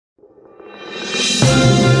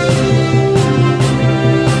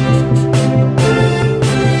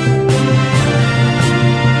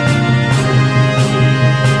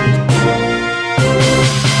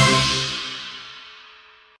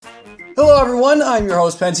everyone, I'm your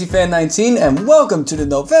host Pensyfan19 and welcome to the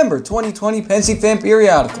November 2020 Pensyfan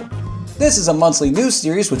Periodical. This is a monthly news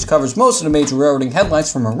series which covers most of the major railroading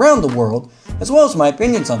headlines from around the world, as well as my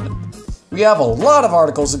opinions on them. We have a lot of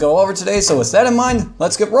articles to go over today, so with that in mind,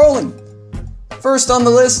 let's get rolling. First on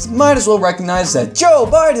the list, might as well recognize that Joe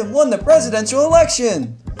Biden won the presidential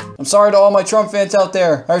election. I'm sorry to all my Trump fans out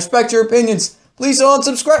there, I respect your opinions. Please don't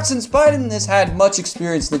unsubscribe since Biden has had much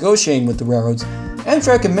experience negotiating with the railroads.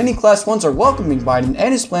 Amtrak and many Class 1s are welcoming Biden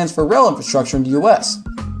and his plans for rail infrastructure in the U.S.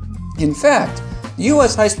 In fact, the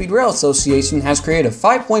U.S. High-Speed Rail Association has created a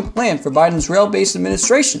 5-point plan for Biden's rail-based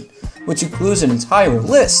administration, which includes an entire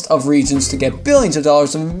list of regions to get billions of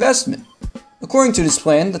dollars of investment. According to this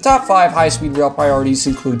plan, the top 5 high-speed rail priorities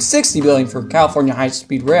include $60 billion for California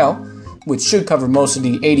High-Speed Rail, which should cover most of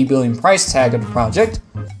the $80 billion price tag of the project,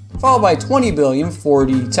 followed by $20 billion for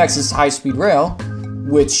the Texas High-Speed Rail,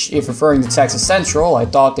 which, if referring to Texas Central, I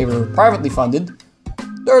thought they were privately funded.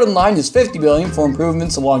 Third in line is $50 billion for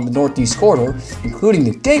improvements along the Northeast Corridor, including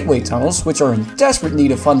the Gateway tunnels, which are in desperate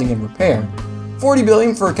need of funding and repair. $40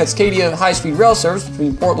 billion for Cascadia High-Speed Rail Service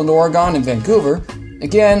between Portland, Oregon and Vancouver.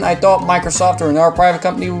 Again, I thought Microsoft or another private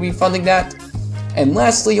company would be funding that. And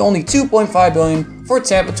lastly, only $2.5 billion for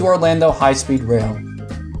Tampa to Orlando High-Speed Rail.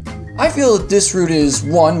 I feel that this route is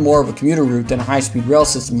 1. More of a commuter route than a high-speed rail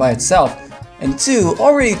system by itself, and 2.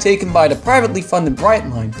 Already taken by the privately funded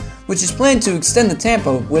Brightline, which is planned to extend to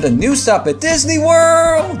Tampa with a new stop at Disney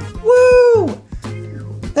World! Woo!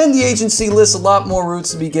 Then the agency lists a lot more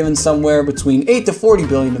routes to be given, somewhere between $8 to $40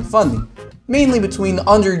 billion in funding, mainly between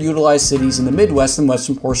underutilized cities in the Midwest and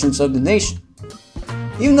western portions of the nation.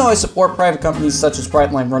 Even though I support private companies such as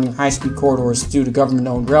Brightline running high-speed corridors due to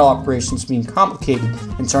government-owned rail operations being complicated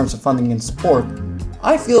in terms of funding and support,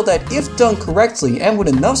 I feel that if done correctly and with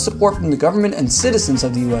enough support from the government and citizens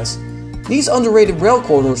of the US, these underrated rail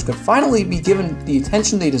corridors could finally be given the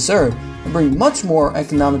attention they deserve and bring much more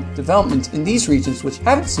economic development in these regions which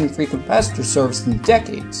haven't seen frequent passenger service in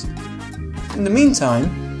decades. In the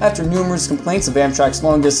meantime, after numerous complaints of Amtrak's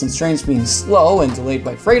long-distance trains being slow and delayed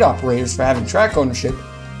by freight operators for having track ownership,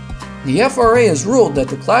 the FRA has ruled that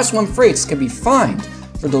the Class 1 freights can be fined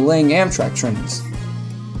for delaying Amtrak trains.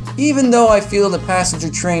 Even though I feel that passenger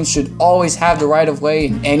trains should always have the right-of-way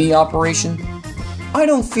in any operation, I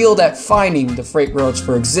don't feel that fining the freight roads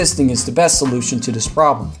for existing is the best solution to this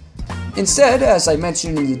problem. Instead, as I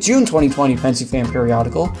mentioned in the June 2020 Pensyfan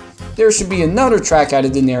Periodical, there should be another track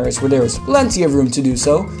added in areas where there is plenty of room to do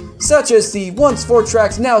so, such as the once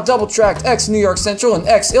 4-tracked, now double-tracked ex-New York Central and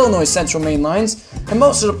ex-Illinois Central main lines, and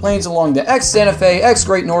most of the planes along the ex-Santa Fe,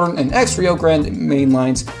 ex-Great Northern, and ex-Rio Grande main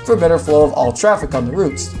lines for better flow of all traffic on the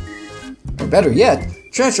routes. Or better yet,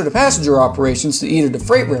 transfer the passenger operations to either the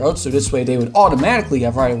freight railroad, so this way they would automatically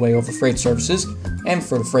have right-of-way over freight services, and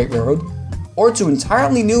for the freight railroad, or to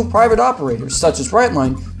entirely new private operators, such as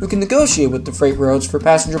Brightline, who can negotiate with the freight railroads for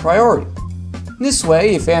passenger priority. This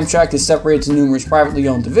way, if Amtrak is separated to numerous privately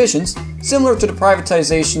owned divisions, similar to the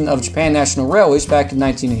privatization of Japan National Railways back in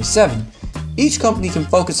 1987, each company can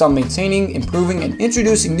focus on maintaining, improving, and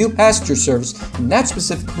introducing new passenger service in that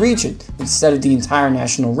specific region instead of the entire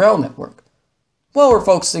national rail network. While we're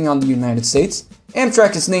focusing on the United States,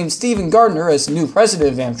 Amtrak has named Stephen Gardner as the new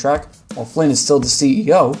president of Amtrak, while Flynn is still the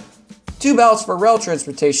CEO. 2 ballots for rail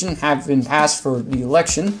transportation have been passed for the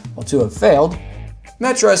election, while 2 have failed.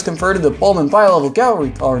 Metro has converted the Pullman bi-level gallery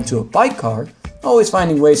car into a bike car, always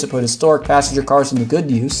finding ways to put historic passenger cars into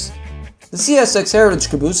good use. The CSX Heritage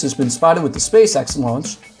Caboose has been spotted with the SpaceX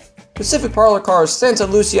launch. Pacific Parlor cars Santa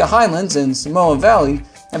Lucia Highlands and Samoa Valley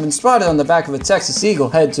have been spotted on the back of a Texas Eagle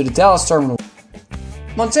headed to the Dallas terminal.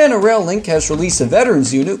 Montana Rail Link has released a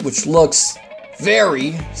Veterans Unit which looks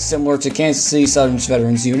very similar to Kansas City Southern's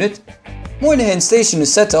Veterans Unit. Moynihan Station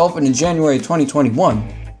is set to open in January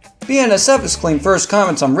 2021. BNSF has claimed first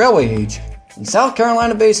comments on railway age, and South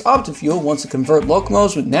Carolina-based OptiFuel wants to convert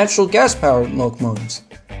locomotives with natural gas-powered locomotives,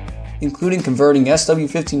 including converting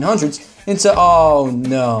SW1500s into, oh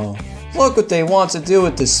no, look what they want to do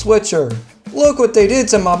with the switcher, look what they did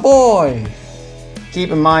to my boy.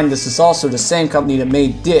 Keep in mind this is also the same company that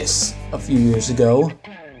made this a few years ago.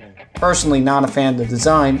 Personally not a fan of the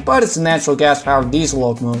design, but it's a natural gas-powered diesel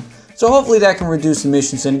locomotive, so hopefully that can reduce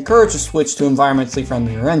emissions and encourage a switch to environmentally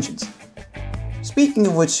friendlier engines. Speaking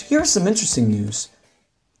of which, here's some interesting news.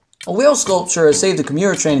 A whale sculpture has saved a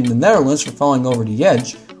commuter train in the Netherlands from falling over the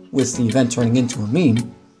edge, with the event turning into a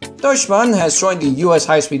meme. Deutschbahn has joined the US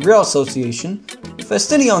High-Speed Rail Association. The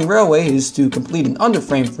Festinion Railway is to complete an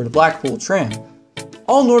underframe for the Blackpool tram.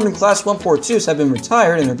 All Northern Class 142s have been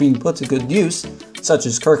retired and are being put to good use, such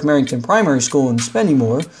as Kirk Merrington Primary School in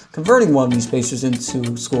Spennymoor, converting one of these spaces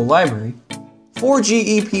into school library. 4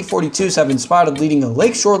 GEP42s have been spotted leading a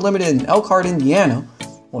Lakeshore Limited in Elkhart, Indiana,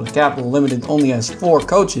 while the Capital Limited only has 4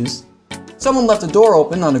 coaches. Someone left the door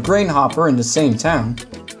open on a grain hopper in the same town.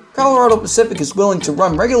 Colorado Pacific is willing to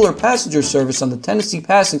run regular passenger service on the Tennessee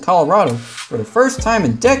Pass in Colorado for the first time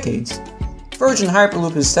in decades. Virgin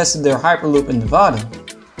Hyperloop has tested their Hyperloop in Nevada.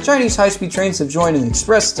 Chinese high-speed trains have joined an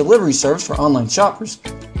express delivery service for online shoppers.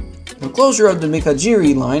 The closure of the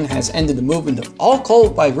Mikajiri line has ended the movement of all coal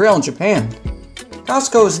by rail in Japan.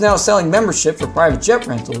 Costco is now selling membership for private jet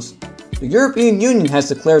rentals. The European Union has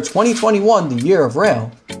declared 2021 the year of rail.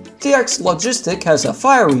 TX Logistic has a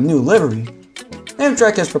fiery new livery.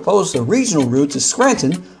 Amtrak has proposed a regional route to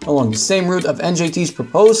Scranton along the same route of NJT's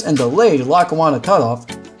proposed and delayed Lackawanna cutoff.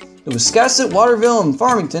 The Wiscasset, Waterville, and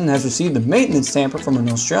Farmington has received a maintenance tamper from an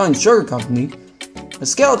Australian sugar company. A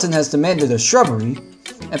skeleton has demanded a shrubbery,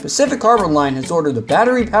 and Pacific Harbor Line has ordered a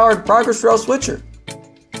battery-powered Progress Rail switcher.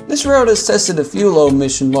 This railroad has tested a few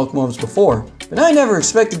low-emission locomotives before, but I never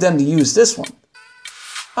expected them to use this one.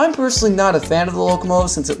 I'm personally not a fan of the locomotive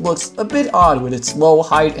since it looks a bit odd with its low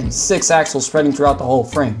height and 6 axles spreading throughout the whole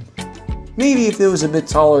frame. Maybe if it was a bit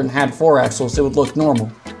taller and had 4 axles it would look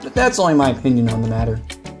normal, but that's only my opinion on the matter.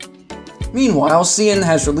 Meanwhile, CN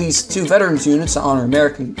has released 2 veterans units to honor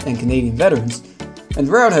American and Canadian veterans, and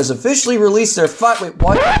the railroad has officially released their 5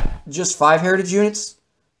 heritage units?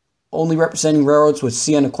 Only representing railroads which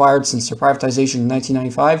CN acquired since their privatization in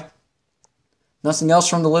 1995? Nothing else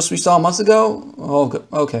from the list we saw months ago? Oh,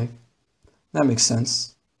 okay. That makes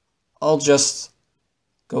sense. I'll just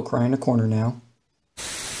go cry in a corner now.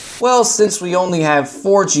 Well, since we only have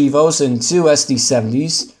 4 GEVOs and 2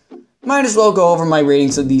 SD70s, might as well go over my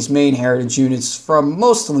ratings of these main heritage units from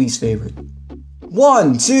most to least favorite.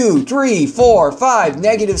 1, 2, 3, 4, 5,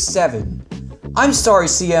 -7. I'm sorry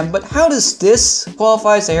CM, but how does this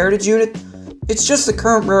qualify as a heritage unit? It's just the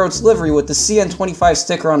current railroad's livery with the CN25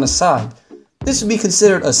 sticker on the side. This would be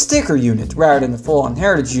considered a sticker unit rather than a full-on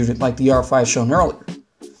heritage unit like the R5 shown earlier.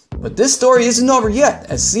 But this story isn't over yet,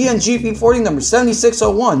 as CN GP40 number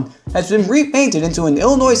 7601 has been repainted into an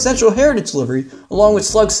Illinois Central Heritage livery, along with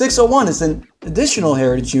Slug 601 as an additional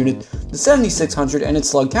heritage unit, the 7600 and its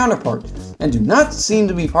Slug counterpart, and do not seem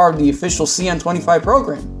to be part of the official CN25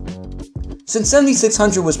 program. Since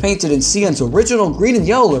 7600 was painted in CN's original green and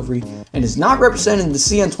yellow livery and is not represented in the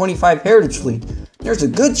CN25 heritage fleet, there's a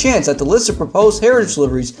good chance that the list of proposed heritage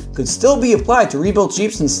liveries could still be applied to rebuilt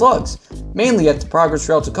Jeeps and Slugs, mainly at the Progress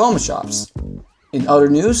Rail Tacoma shops. In other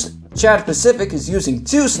news, Chatham Pacific is using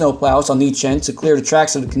 2 snowplows on each end to clear the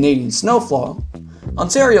tracks of the Canadian snowfall.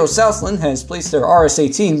 Ontario Southland has placed their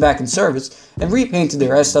RS-18 back in service and repainted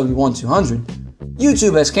their SW-1200.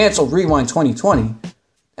 YouTube has cancelled Rewind 2020.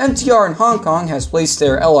 MTR in Hong Kong has placed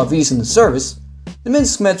their LRVs into service. The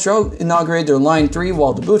Minsk Metro inaugurated their Line 3,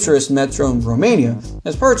 while the Bucharest Metro in Romania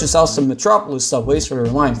has purchased Alstom Metropolis subways for their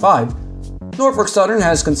Line 5. Norfolk Southern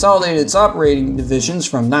has consolidated its operating divisions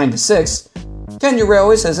from 9 to 6. Kenya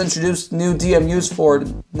Railways has introduced new DMUs for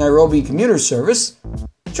Nairobi commuter service.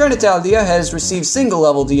 Trenitalia has received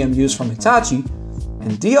single-level DMUs from Hitachi.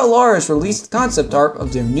 And DLR has released concept art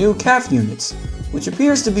of their new CAF units, which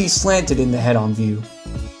appears to be slanted in the head-on view.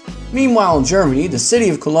 Meanwhile in Germany, the city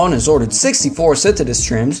of Cologne has ordered 64 Citadis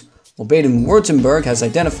trims, while Baden-Württemberg has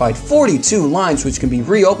identified 42 lines which can be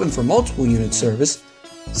reopened for multiple unit service.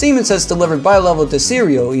 Siemens has delivered bi-level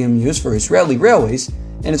Deserio EMUs for Israeli railways,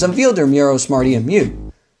 and has unveiled their Muro Smart EMU.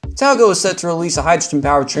 Talgo is set to release a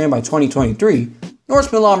hydrogen-powered train by 2023.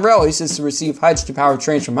 North Milan Railways is to receive hydrogen-powered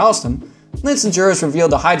trains from Alstom. Linsinger has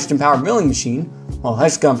revealed a hydrogen-powered milling machine, while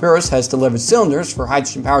Hexagon Purus has delivered cylinders for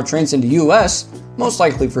hydrogen-powered trains in the US, most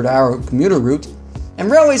likely for the Arrow commuter route.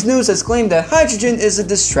 And Railways News has claimed that hydrogen is a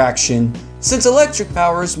distraction, since electric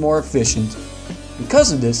power is more efficient.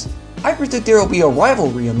 Because of this, I predict there will be a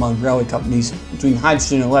rivalry among railway companies between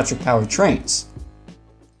hydrogen and electric-powered trains.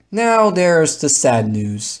 Now there's the sad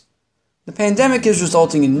news. The pandemic is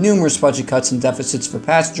resulting in numerous budget cuts and deficits for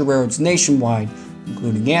passenger railroads nationwide,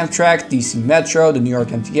 including Amtrak, DC Metro, the New York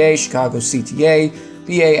MTA, Chicago CTA,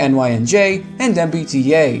 PA NYNJ, and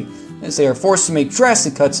MBTA, as they are forced to make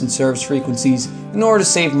drastic cuts in service frequencies in order to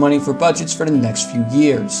save money for budgets for the next few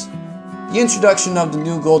years. The introduction of the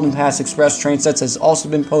new Golden Pass Express train sets has also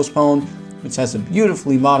been postponed, which has a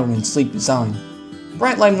beautifully modern and sleek design.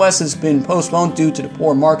 Brightline West has been postponed due to the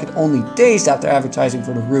poor market only days after advertising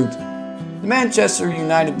for the route. The Manchester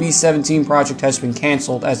United B17 project has been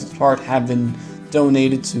cancelled as its part have been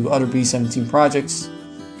donated to other B17 projects.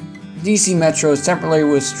 DC Metro has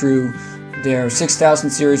temporarily withdrew their 6000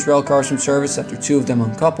 series railcars from service after 2 of them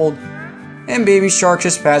uncoupled, and Baby Shark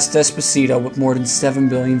just passed Despacito with more than 7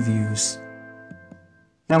 billion views.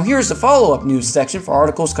 Now here's the follow-up news section for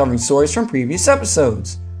articles covering stories from previous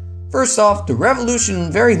episodes. First off, the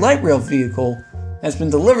revolutionvlr light rail vehicle has been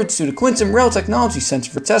delivered to the Quinton Rail Technology Center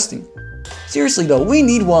for testing. Seriously though, we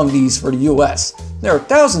need one of these for the US. There are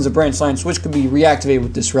thousands of branch lines which could be reactivated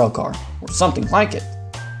with this rail car, or something like it.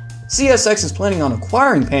 CSX is planning on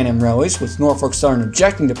acquiring Pan Am Railways, with Norfolk Southern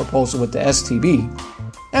objecting to the proposal with the STB.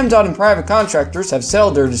 MDOT and private contractors have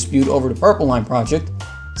settled their dispute over the Purple Line project.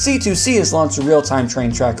 C2C has launched a real-time train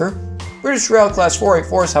tracker. British Rail Class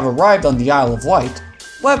 484s have arrived on the Isle of Wight.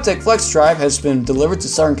 Wabtec Flex Drive has been delivered to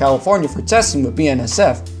Southern California for testing with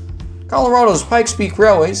BNSF. Colorado's Pikes Peak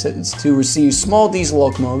Railways is to receive small diesel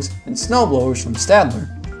locomotives and snowblowers from Stadler.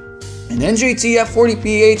 And NJT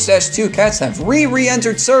F40PH-2 cats have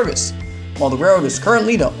re-entered service, while the railroad is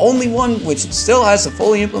currently the only one which still has to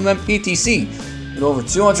fully implement PTC, with over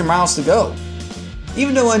 200 miles to go.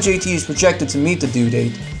 Even though NJT is projected to meet the due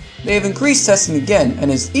date, they have increased testing again and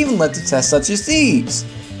has even led to tests such as these,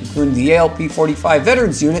 including the ALP-45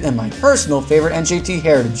 Veterans Unit and my personal favorite NJT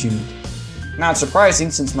Heritage Unit. Not surprising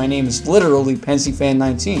since my name is literally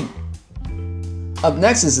Pensyfan19. Up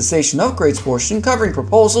next is the station upgrades portion, covering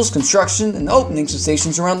proposals, construction, and openings of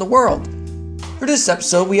stations around the world. For this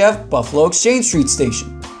episode we have Buffalo Exchange Street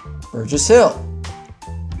Station, Burgess Hill,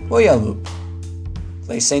 Hoya Loop,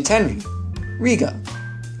 Place St. Henry, Riga,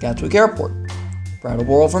 Gatwick Airport,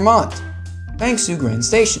 Brattleboro, Vermont, Bangsu Grand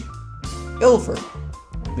Station, Ilford,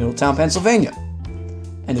 Middletown, Pennsylvania,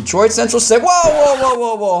 and Detroit Central Station.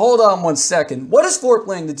 Whoa, hold on one second. What is Ford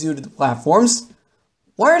planning to do to the platforms?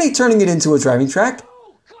 Why are they turning it into a driving track?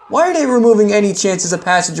 Why are they removing any chances of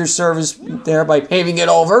passenger service there by paving it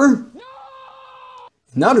over?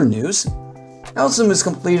 In other news, Alstom has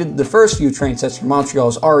completed the first few train sets for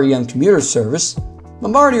Montreal's REM commuter service.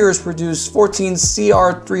 Bombardier has produced 14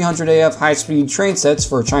 CR300AF high-speed train sets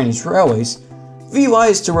for Chinese railways. VY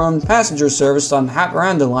is to run passenger service on the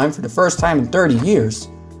Haparanda line for the first time in 30 years.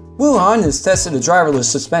 Wuhan has tested a driverless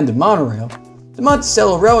suspended monorail. The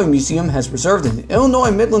Monticello Railway Museum has preserved an Illinois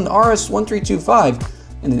Midland RS-1325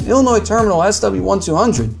 and an Illinois Terminal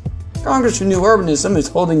SW-1200. Congress for New Urbanism is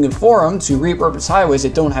holding a forum to repurpose highways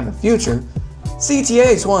that don't have a future. CTA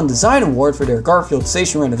has won a design award for their Garfield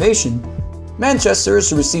Station renovation. Manchester is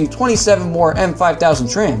to receive 27 more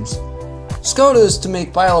M5000 trams. Skoda is to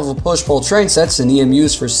make bi-level push-pull train sets and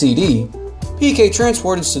EMUs for CD. PK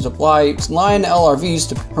Transport is to supply Lion LRVs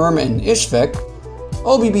to Perm and Ishvek.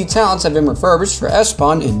 OBB Talents have been refurbished for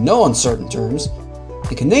S-Pond in no uncertain terms.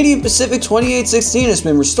 The Canadian Pacific 2816 has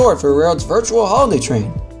been restored for railroad's virtual holiday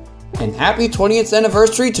train. And happy 20th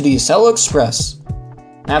anniversary to the Acela Express.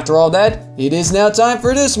 After all that, it is now time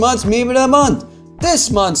for this month's Meme of the Month.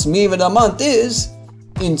 This month's Meme of the Month is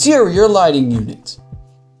Interior Lighting Unit.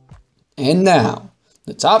 And now,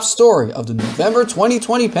 the top story of the November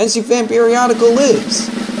 2020 Pensyfan Periodical is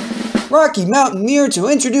Rocky Mountaineer to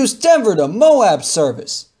introduce Denver to Moab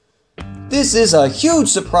service. This is a huge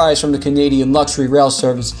surprise from the Canadian luxury rail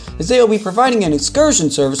service, as they will be providing an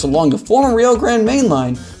excursion service along the former Rio Grande Main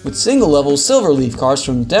Line with single-level Silverleaf cars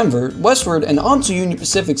from Denver westward and onto Union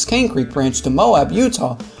Pacific's Cane Creek branch to Moab,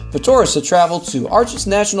 Utah, for tourists to travel to Arches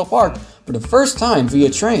National Park for the first time via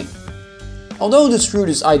train. Although this route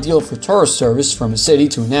is ideal for tourist service from a city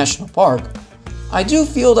to a national park, I do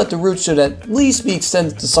feel that the route should at least be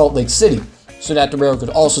extended to Salt Lake City, so that the rail could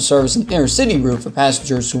also serve as an inner-city route for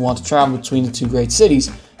passengers who want to travel between the two great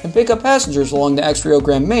cities and pick up passengers along the ex-Rio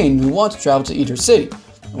Grande Main who want to travel to either city,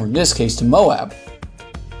 or in this case to Moab.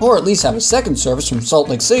 Or at least have a second service from Salt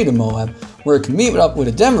Lake City to Moab, where it can meet up with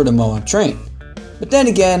a Denver to Moab train. But then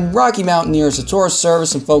again, Rocky Mountaineer is a tourist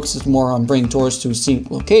service and focuses more on bringing tourists to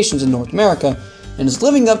scenic locations in North America, and is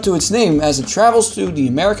living up to its name as it travels through the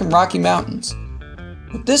American Rocky Mountains.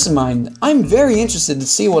 With this in mind, I'm very interested to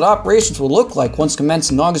see what operations will look like once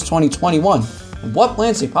commenced in August 2021, and what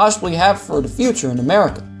plans they possibly have for the future in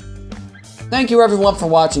America. Thank you everyone for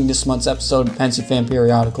watching this month's episode of Pensyfan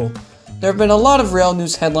Periodical. There have been a lot of rail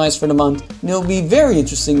news headlines for the month, and it will be very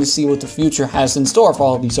interesting to see what the future has in store for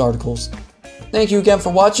all of these articles. Thank you again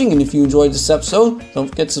for watching, and if you enjoyed this episode, don't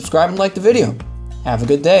forget to subscribe and like the video. Have a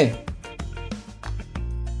good day.